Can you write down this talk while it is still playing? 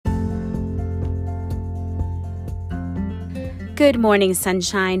Good morning,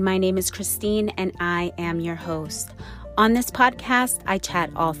 sunshine. My name is Christine, and I am your host. On this podcast, I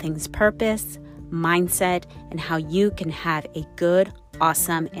chat all things purpose, mindset, and how you can have a good,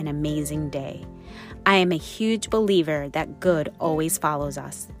 awesome, and amazing day. I am a huge believer that good always follows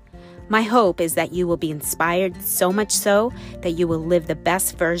us. My hope is that you will be inspired so much so that you will live the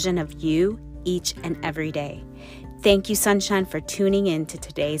best version of you each and every day. Thank you, sunshine, for tuning in to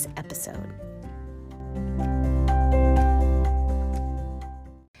today's episode.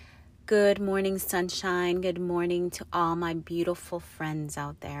 Good morning, sunshine. Good morning to all my beautiful friends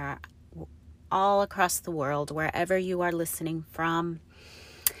out there, all across the world, wherever you are listening from.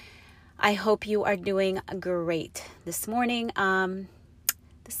 I hope you are doing great this morning. The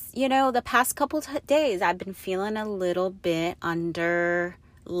past couple days, I've been feeling a little bit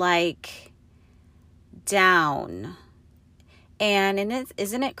down. And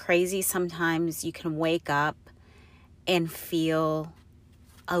isn't it crazy? Sometimes you can wake up and feel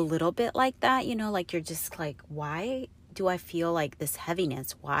a little bit like that, like you're just like, why do I feel like this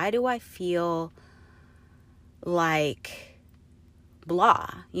heaviness? Why do I feel like blah?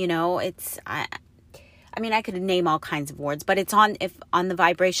 I could name all kinds of words, but it's on the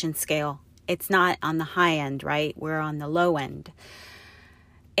vibration scale. It's not on the high end, right? We're on the low end.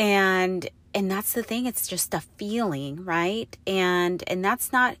 And that's the thing. It's just a feeling, right? And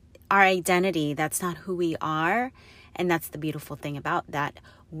that's not our identity. That's not who we are. And that's the beautiful thing about that.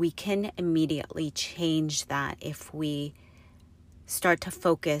 We can immediately change that if we start to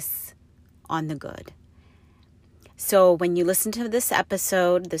focus on the good. So when you listen to this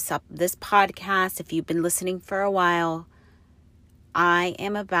episode, this podcast, if you've been listening for a while, I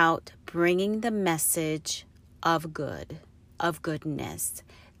am about bringing the message of good, of goodness,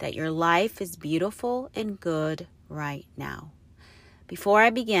 that your life is beautiful and good right now. Before I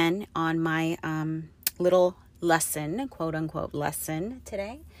begin on my little lesson, quote unquote lesson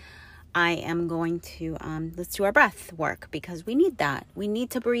today, I am going to let's do our breath work, because we need that. We need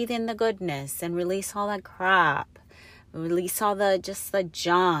to breathe in the goodness and release all that crap, release all the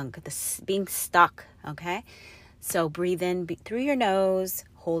junk, being stuck. Okay, so breathe in through your nose,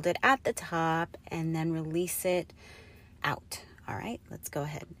 hold it at the top, and then release it out. All right, let's go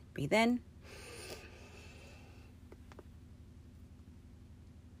ahead. Breathe in.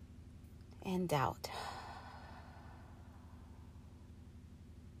 And out.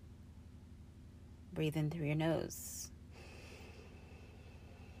 Breathe in through your nose.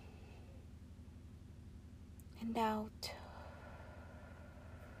 And out.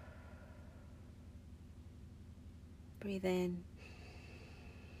 Breathe in.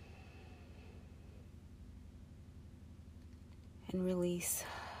 And release.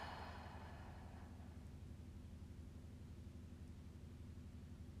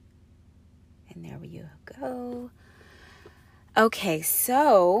 And there you go. Okay,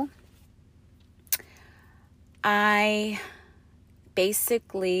 so the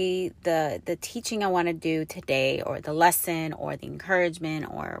teaching I want to do today, or the lesson, or the encouragement,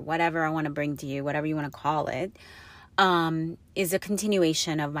 or whatever I want to bring to you, whatever you want to call it, is a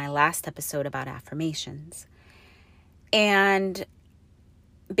continuation of my last episode about affirmations. And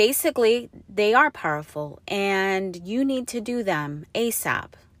basically, they are powerful, and you need to do them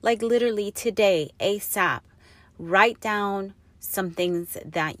ASAP, like literally today, ASAP. Write down some things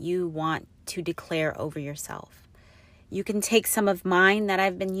that you want to declare over yourself. You can take some of mine that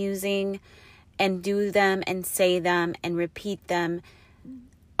I've been using and do them and say them and repeat them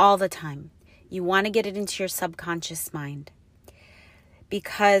all the time. You want to get it into your subconscious mind,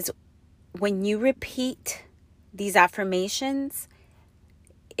 because when you repeat these affirmations,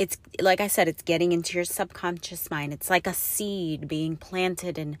 it's like I said, it's getting into your subconscious mind. It's like a seed being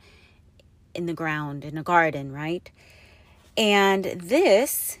planted in the ground, in a garden, right? And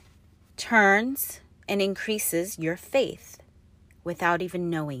this turns and increases your faith without even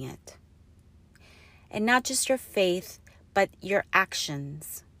knowing it. And not just your faith, but your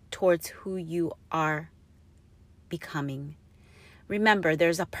actions towards who you are becoming. Remember,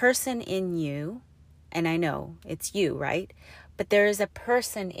 there's a person in you, and I know it's you, right? But there is a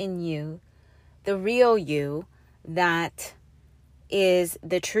person in you, the real you, that is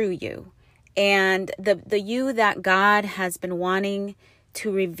the true you. And the you that God has been wanting to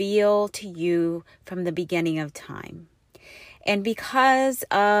reveal to you from the beginning of time. And because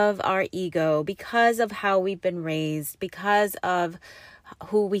of our ego, because of how we've been raised, because of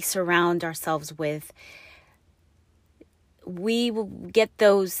who we surround ourselves with, we will get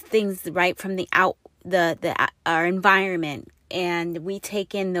those things right from our environment, and we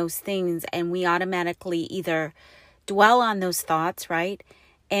take in those things, and we automatically either dwell on those thoughts, right?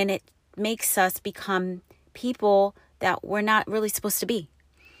 And it makes us become people that we're not really supposed to be.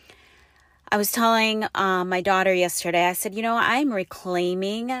 I was telling my daughter yesterday, I said, I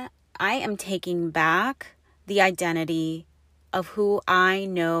am taking back the identity of who I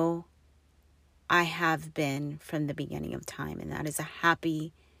know I have been from the beginning of time. And that is a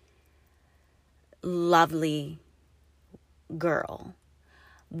happy, lovely girl,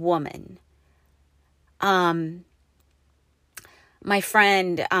 woman. My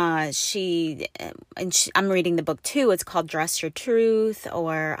friend, I'm reading the book too. It's called Dress Your Truth,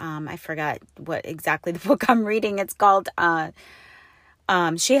 or I forgot what exactly the book I'm reading. It's called,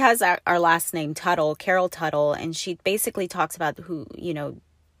 she has our last name, Tuttle, Carol Tuttle, and she basically talks about we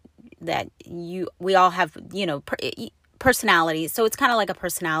all have, personalities. So it's kind of like a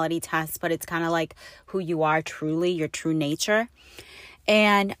personality test, but it's kind of like who you are truly, your true nature.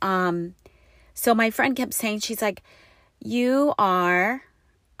 And so my friend kept saying, she's like, you are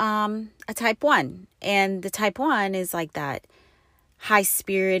a type 1. And the type 1 is like that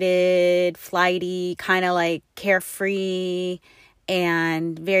high-spirited, flighty, kind of like carefree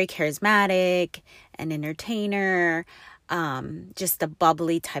and very charismatic, an entertainer, just a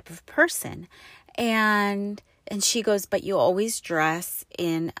bubbly type of person. And she goes, but you always dress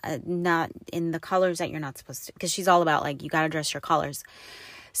in not in the colors that you're not supposed to, because she's all about like, you got to dress your colors.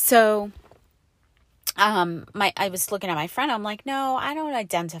 So I was looking at my friend. I'm like, no, I don't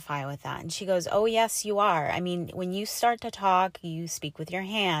identify with that. And she goes, oh, yes, you are. I mean, when you start to talk, you speak with your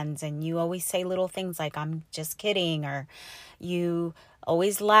hands and you always say little things like, I'm just kidding, or you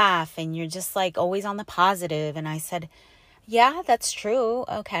always laugh and you're just like always on the positive. And I said, yeah, that's true.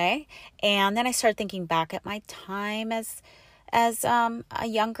 Okay. And then I started thinking back at my time as a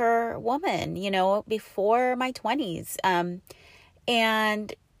younger woman, before my 20s.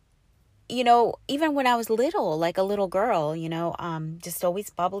 And even when I was little, like a little girl, just always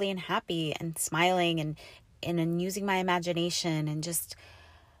bubbly and happy and smiling and using my imagination and just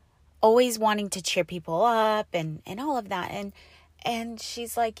always wanting to cheer people up and all of that. And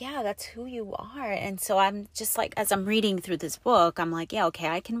she's like, yeah, that's who you are. And so I'm just like, as I'm reading through this book, I'm like, yeah, okay,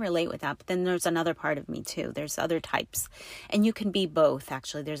 I can relate with that. But then there's another part of me too. There's other types, and you can be both.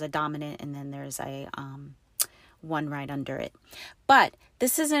 Actually, there's a dominant and then there's a, one right under it. But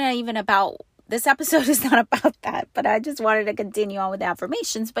this episode is not about that, but I just wanted to continue on with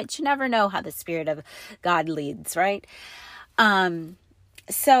affirmations, but you never know how the Spirit of God leads, right?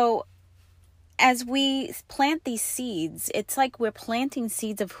 So as we plant these seeds, it's like we're planting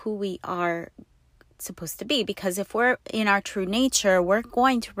seeds of who we are supposed to be, because if we're in our true nature, we're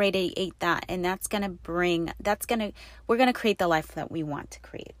going to radiate that, and we're going to create the life that we want to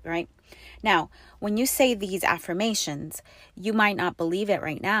create, right? Now, when you say these affirmations, you might not believe it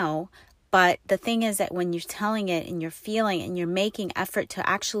right now, but the thing is that when you're telling it and you're feeling and you're making effort to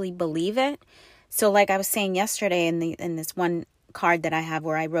actually believe it. So like I was saying yesterday in this one card that I have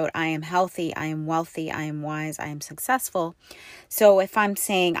where I wrote, I am healthy, I am wealthy, I am wise, I am successful. So if I'm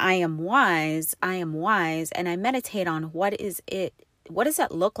saying I am wise, and I meditate on what does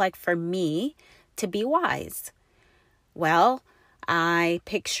it look like for me to be wise? Well, I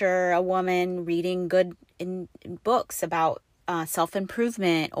picture a woman reading good in books about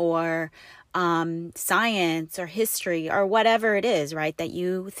self-improvement or science or history or whatever it is, right, that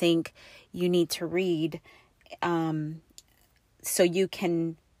you think you need to read so you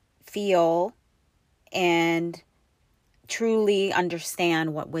can feel and truly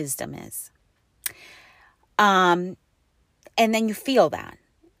understand what wisdom is. And then you feel that.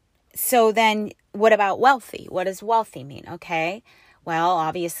 So then what about wealthy? What does wealthy mean? Okay. Well,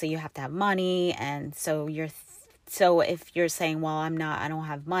 obviously you have to have money. And so if you're saying, well, I don't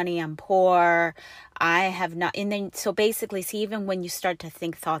have money, I'm poor, I have not. And then, so basically, see, even when you start to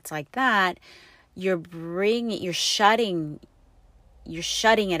think thoughts like that, you're shutting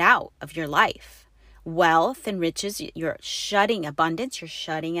it out of your life. Wealth and riches, you're shutting abundance, you're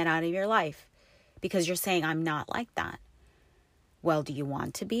shutting it out of your life because you're saying, I'm not like that. Well, do you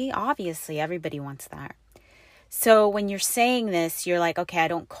want to be? Obviously, everybody wants that. So when you're saying this, you're like, okay, I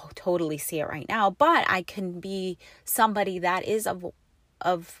don't totally see it right now, but I can be somebody that is of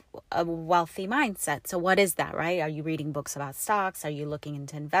a wealthy mindset. So what is that, right? Are you reading books about stocks? Are you looking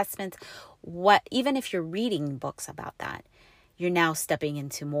into investments? Even if you're reading books about that, you're now stepping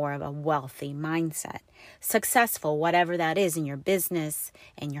into more of a wealthy mindset. Successful, whatever that is in your business,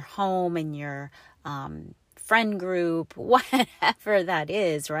 in your home, in your friend group, whatever that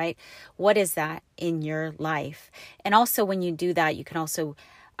is, right? What is that in your life? And also when you do that, you can also,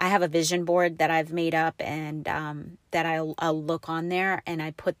 I have a vision board that I've made up and that I'll look on there and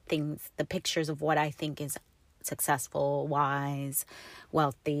I put the pictures of what I think is successful, wise,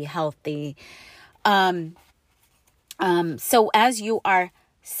 wealthy, healthy. So as you are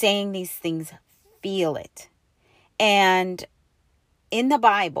saying these things, feel it. And in the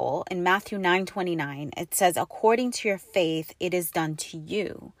Bible, in Matthew 9:29, it says, according to your faith, it is done to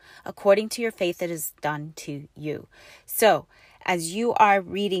you. According to your faith, it is done to you. So as you are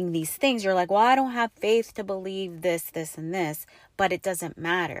reading these things, you're like, well, I don't have faith to believe this, this, and this, but it doesn't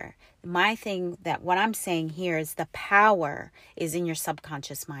matter. What I'm saying here is the power is in your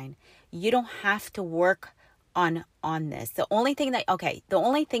subconscious mind. You don't have to work on this. The only thing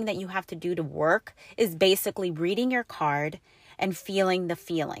that you have to do to work is basically reading your card and feeling the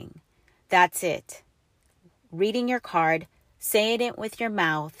feeling. That's it. Reading your card, saying it with your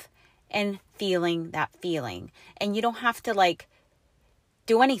mouth, and feeling that feeling. And you don't have to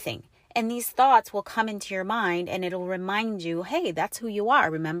do anything. And these thoughts will come into your mind and it'll remind you, hey, that's who you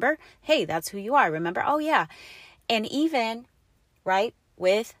are, remember? Hey, that's who you are, remember? Oh, yeah. And even, right,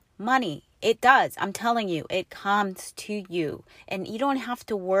 with money, it does. I'm telling you, it comes to you. And you don't have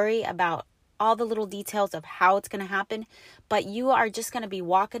to worry about all the little details of how it's going to happen, but you are just going to be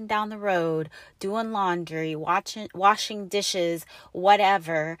walking down the road, doing laundry, washing dishes,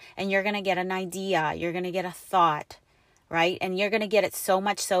 whatever, and you're going to get an idea. You're going to get a thought, right? And you're going to get it so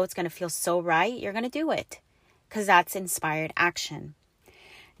much so it's going to feel so right. You're going to do it because that's inspired action.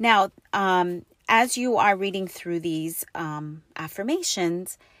 Now, as you are reading through these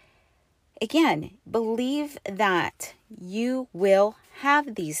affirmations, again, believe that you will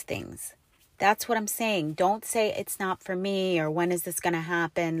have these things. That's what I'm saying. Don't say it's not for me or when is this going to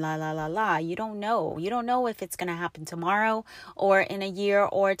happen, la, la, la, la. You don't know. You don't know if it's going to happen tomorrow or in a year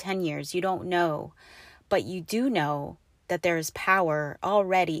or 10 years. You don't know. But you do know that there is power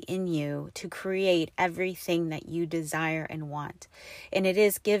already in you to create everything that you desire and want. And it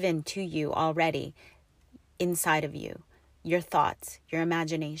is given to you already inside of you. Your thoughts, your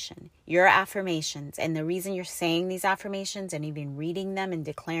imagination, your affirmations. And the reason you're saying these affirmations and even reading them and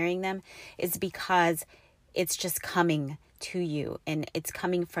declaring them is because it's just coming to you. And it's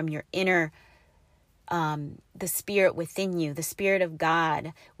coming from your inner, the spirit within you. The spirit of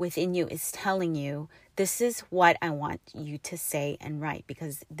God within you is telling you, this is what I want you to say and write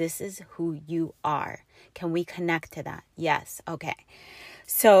because this is who you are. Can we connect to that? Yes. Okay.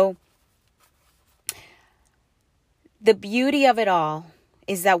 So the beauty of it all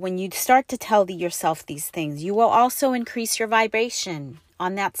is that when you start to tell yourself these things, you will also increase your vibration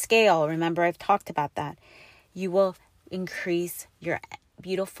on that scale. Remember, I've talked about that. You will increase your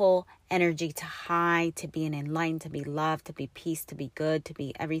beautiful energy to high, to be an enlightened, to be loved, to be peace, to be good, to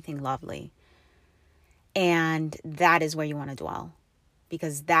be everything lovely. And that is where you want to dwell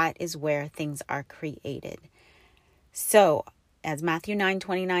because that is where things are created. So, as Matthew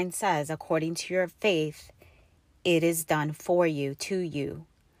 9:29 says, according to your faith, it is done for you, to you,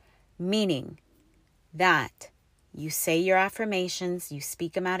 meaning that you say your affirmations, you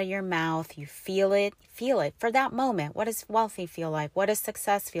speak them out of your mouth, you feel it for that moment. What does wealthy feel like? What does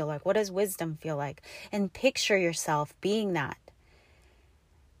success feel like? What does wisdom feel like? And picture yourself being that.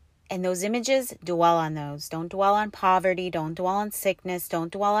 And those images, dwell on those. Don't dwell on poverty. Don't dwell on sickness.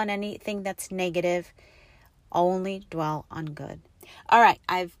 Don't dwell on anything that's negative. Only dwell on good. All right,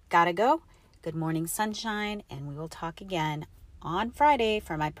 I've got to go. Good morning, sunshine, and we will talk again on Friday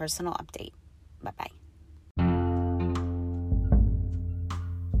for my personal update. Bye-bye.